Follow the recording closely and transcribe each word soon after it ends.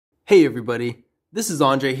Hey everybody, this is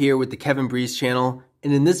Andre here with the Kevin Breeze channel,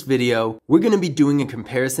 and in this video, we're going to be doing a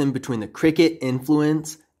comparison between the Cricket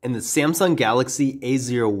Influence and the Samsung Galaxy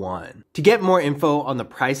A01. To get more info on the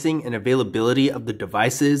pricing and availability of the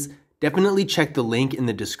devices, definitely check the link in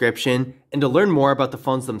the description, and to learn more about the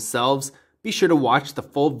phones themselves, be sure to watch the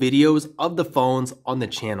full videos of the phones on the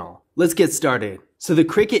channel. Let's get started. So the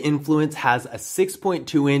Cricket Influence has a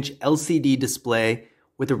 6.2-inch LCD display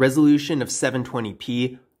with a resolution of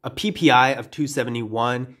 720p, a PPI of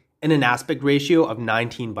 271, and an aspect ratio of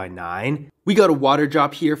 19:9. We got a water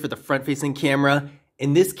drop here for the front-facing camera,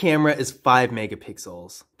 and this camera is 5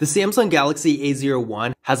 megapixels. The Samsung Galaxy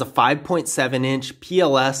A01 has a 5.7-inch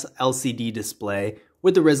PLS LCD display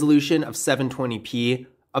with a resolution of 720p,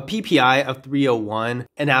 a PPI of 301,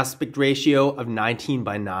 an aspect ratio of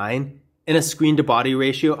 19:9, and a screen-to-body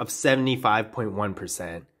ratio of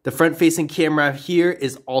 75.1%. The front-facing camera here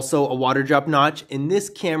is also a water drop notch, and this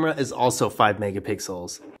camera is also 5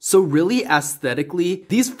 megapixels. So really aesthetically,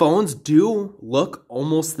 these phones do look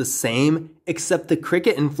almost the same, except the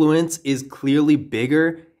Cricket Influence is clearly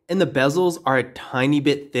bigger, and the bezels are a tiny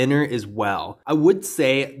bit thinner as well. I would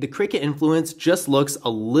say the Cricket Influence just looks a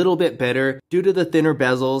little bit better due to the thinner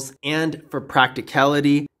bezels, and for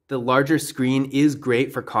practicality, the larger screen is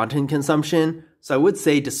great for content consumption. So I would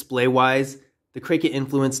say display-wise, the Cricket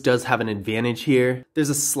Influence does have an advantage here. There's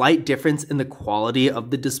a slight difference in the quality of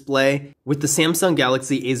the display. With the Samsung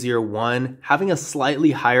Galaxy A01 having a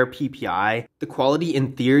slightly higher PPI, the quality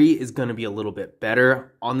in theory is going to be a little bit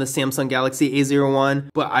better on the Samsung Galaxy A01,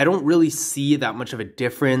 but I don't really see that much of a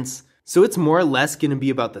difference. So it's more or less going to be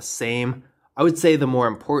about the same. I would say the more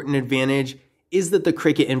important advantage is that the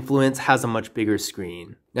Cricket Influence has a much bigger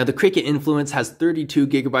screen. Now the Cricket Influence has 32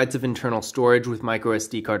 gigabytes of internal storage with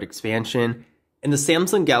microSD card expansion, and the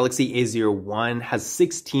Samsung Galaxy A01 has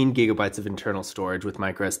 16 gigabytes of internal storage with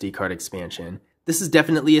microSD card expansion. This is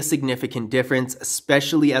definitely a significant difference,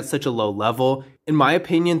 especially at such a low level. In my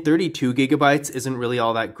opinion, 32 gigabytes isn't really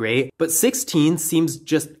all that great, but 16 seems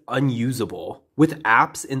just unusable. With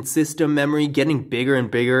apps and system memory getting bigger and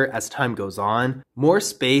bigger as time goes on, more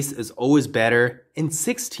space is always better, and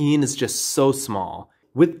 16 is just so small.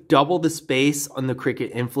 With double the space on the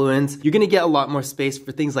Cricket Influence, you're going to get a lot more space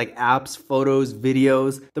for things like apps, photos,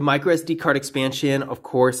 videos. The microSD card expansion, of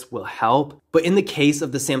course, will help. But in the case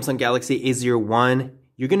of the Samsung Galaxy A01,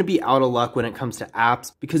 you're going to be out of luck when it comes to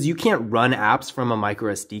apps because you can't run apps from a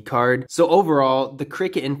microSD card. So overall, the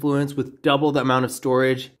Cricket Influence with double the amount of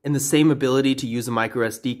storage and the same ability to use a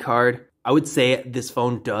microSD card, I would say this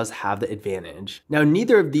phone does have the advantage. Now,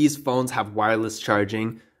 neither of these phones have wireless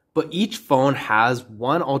charging, but each phone has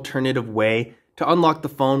one alternative way to unlock the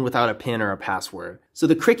phone without a PIN or a password. So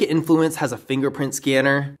the Cricket Influence has a fingerprint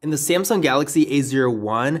scanner, and the Samsung Galaxy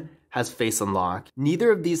A01 has Face Unlock.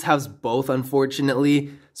 Neither of these has both,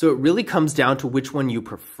 unfortunately, so it really comes down to which one you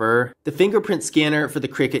prefer. The fingerprint scanner for the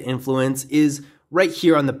Cricket Influence is right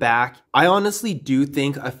here on the back. I honestly do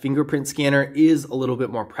think a fingerprint scanner is a little bit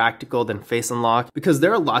more practical than Face Unlock because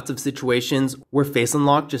there are lots of situations where Face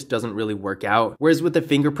Unlock just doesn't really work out. Whereas with the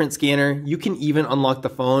fingerprint scanner, you can even unlock the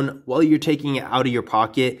phone while you're taking it out of your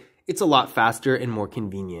pocket. It's a lot faster and more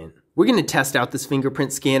convenient. We're going to test out this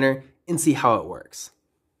fingerprint scanner and see how it works.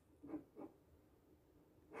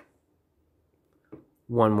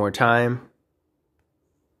 One more time.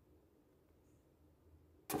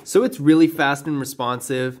 So it's really fast and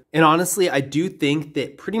responsive, and honestly, I do think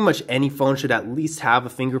that pretty much any phone should at least have a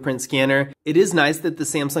fingerprint scanner. It is nice that the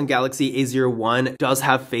Samsung Galaxy A01 does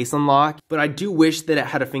have Face Unlock, but I do wish that it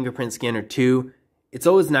had a fingerprint scanner too. It's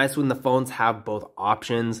always nice when the phones have both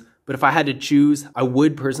options, but if I had to choose, I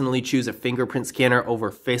would personally choose a fingerprint scanner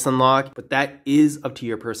over Face Unlock, but that is up to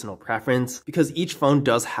your personal preference because each phone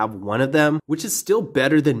does have one of them, which is still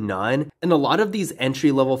better than none, and a lot of these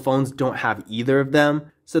entry-level phones don't have either of them.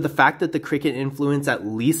 So the fact that the Cricket Influence at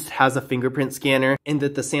least has a fingerprint scanner and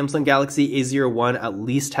that the Samsung Galaxy A01 at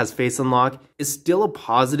least has Face Unlock is still a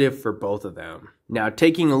positive for both of them. Now,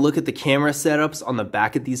 taking a look at the camera setups on the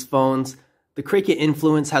back of these phones, the Cricket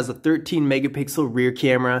Influence has a 13 megapixel rear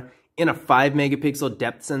camera and a 5 megapixel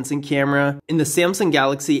depth sensing camera, and the Samsung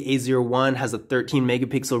Galaxy A01 has a 13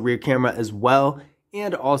 megapixel rear camera as well,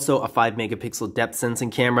 and also a 5 megapixel depth sensing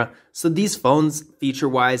camera. So these phones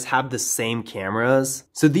feature-wise have the same cameras.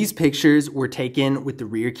 So these pictures were taken with the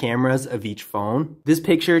rear cameras of each phone. This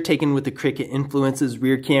picture taken with the Cricket Influence's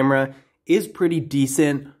rear camera is pretty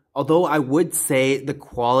decent, although I would say the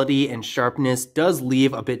quality and sharpness does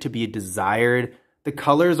leave a bit to be desired. The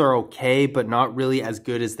colors are okay, but not really as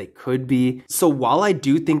good as they could be. So while I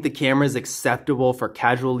do think the camera is acceptable for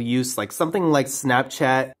casual use, like something like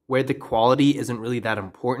Snapchat, where the quality isn't really that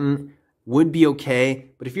important, would be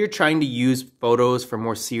okay. But if you're trying to use photos for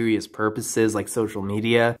more serious purposes like social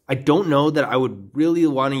media, I don't know that I would really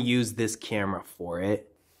want to use this camera for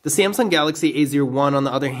it. The Samsung Galaxy A01, on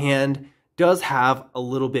the other hand, does have a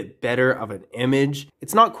little bit better of an image.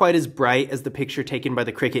 It's not quite as bright as the picture taken by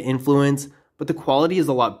the Cricut Influence, but the quality is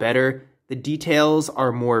a lot better. The details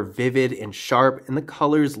are more vivid and sharp, and the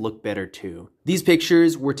colors look better too. These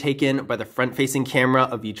pictures were taken by the front-facing camera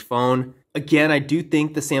of each phone. Again, I do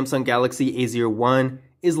think the Samsung Galaxy A01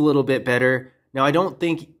 is a little bit better. Now, I don't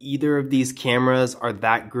think either of these cameras are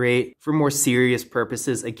that great for more serious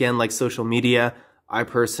purposes, again, like social media. I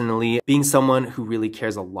personally, being someone who really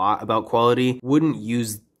cares a lot about quality, wouldn't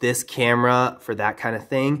use this camera for that kind of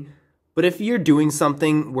thing. But if you're doing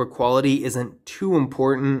something where quality isn't too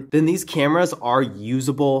important, then these cameras are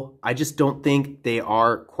usable. I just don't think they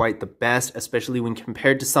are quite the best, especially when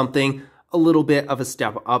compared to something a little bit of a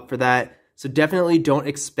step up for that. So definitely don't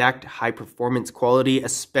expect high performance quality,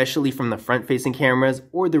 especially from the front-facing cameras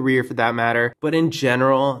or the rear for that matter. But in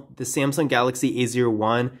general, the Samsung Galaxy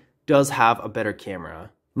A01 does have a better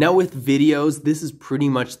camera. Now with videos, this is pretty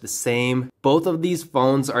much the same. Both of these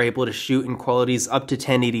phones are able to shoot in qualities up to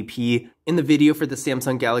 1080p. In the video for the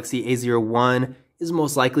Samsung Galaxy A01 is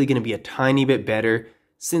most likely going to be a tiny bit better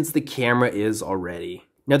since the camera is already.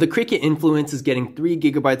 Now the Cricut Influence is getting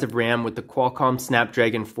 3GB of RAM with the Qualcomm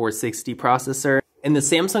Snapdragon 460 processor, and the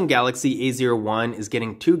Samsung Galaxy A01 is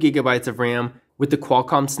getting 2GB of RAM with the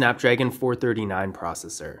Qualcomm Snapdragon 439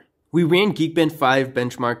 processor. We ran Geekbench 5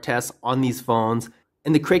 benchmark tests on these phones,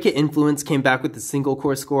 and the Cricut Influence came back with a single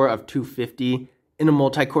core score of 250 and a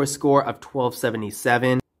multi-core score of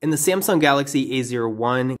 1277. And the Samsung Galaxy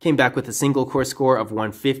A01 came back with a single core score of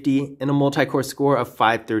 150 and a multi-core score of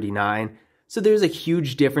 539. So there's a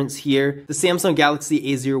huge difference here. The Samsung Galaxy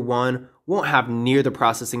A01 won't have near the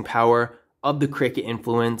processing power of the Cricut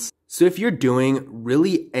Influence. So if you're doing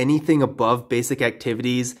really anything above basic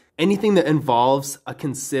activities, anything that involves a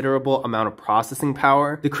considerable amount of processing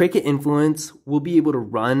power, the Cricut Influence will be able to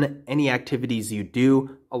run any activities you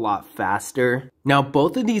do a lot faster. Now,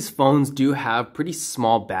 both of these phones do have pretty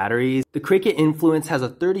small batteries. The Cricut Influence has a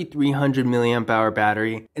 3300 mAh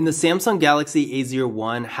battery, and the Samsung Galaxy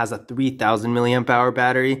A01 has a 3000 mAh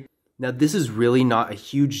battery. Now, this is really not a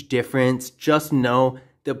huge difference. Just know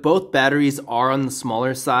that both batteries are on the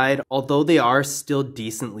smaller side, although they are still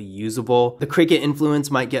decently usable. The Cricut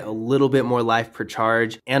Influence might get a little bit more life per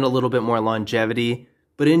charge and a little bit more longevity,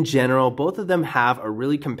 but in general, both of them have a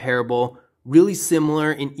really comparable, really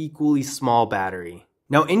similar and equally small battery.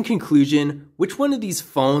 Now in conclusion, which one of these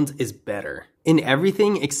phones is better? In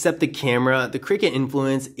everything except the camera, the Cricut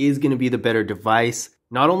Influence is going to be the better device.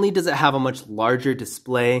 Not only does it have a much larger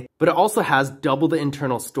display, but it also has double the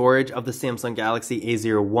internal storage of the Samsung Galaxy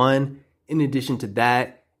A01. In addition to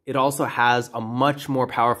that, it also has a much more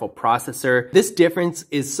powerful processor. This difference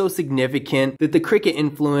is so significant that the Cricut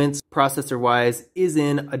Influence, processor-wise, is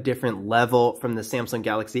in a different level from the Samsung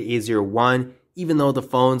Galaxy A01, even though the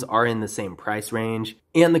phones are in the same price range.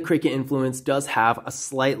 And the Cricut Influence does have a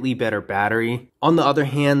slightly better battery. On the other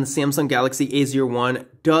hand, the Samsung Galaxy A01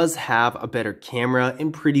 does have a better camera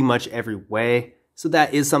in pretty much every way, so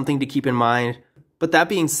that is something to keep in mind. But that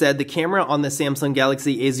being said, the camera on the Samsung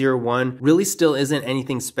Galaxy A01 really still isn't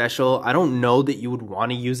anything special. I don't know that you would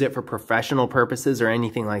want to use it for professional purposes or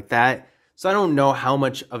anything like that, so I don't know how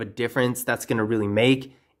much of a difference that's going to really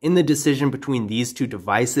make in the decision between these two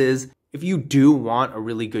devices. If you do want a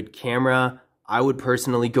really good camera, I would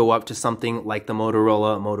personally go up to something like the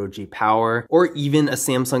Motorola Moto G Power or even a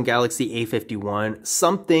Samsung Galaxy A51,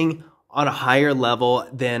 something on a higher level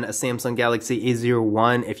than a Samsung Galaxy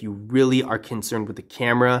A01 if you really are concerned with the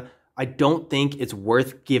camera. I don't think it's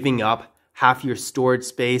worth giving up half your storage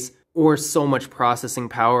space or so much processing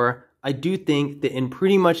power. I do think that in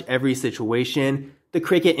pretty much every situation, the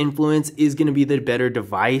Cricut Influence is going to be the better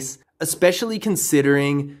device, especially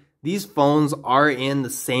considering these phones are in the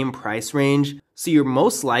same price range, so you're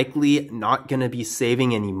most likely not going to be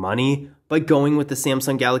saving any money by going with the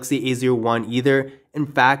Samsung Galaxy A01 either. In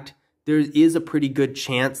fact, there is a pretty good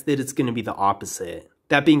chance that it's going to be the opposite.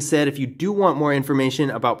 That being said, if you do want more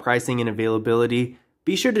information about pricing and availability,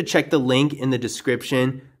 be sure to check the link in the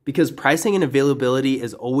description because pricing and availability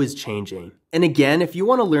is always changing. And again, if you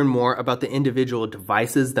want to learn more about the individual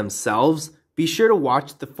devices themselves, be sure to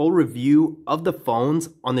watch the full review of the phones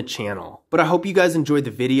on the channel. But I hope you guys enjoyed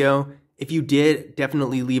the video. If you did,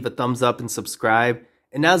 definitely leave a thumbs up and subscribe.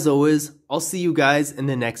 And as always, I'll see you guys in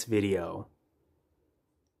the next video.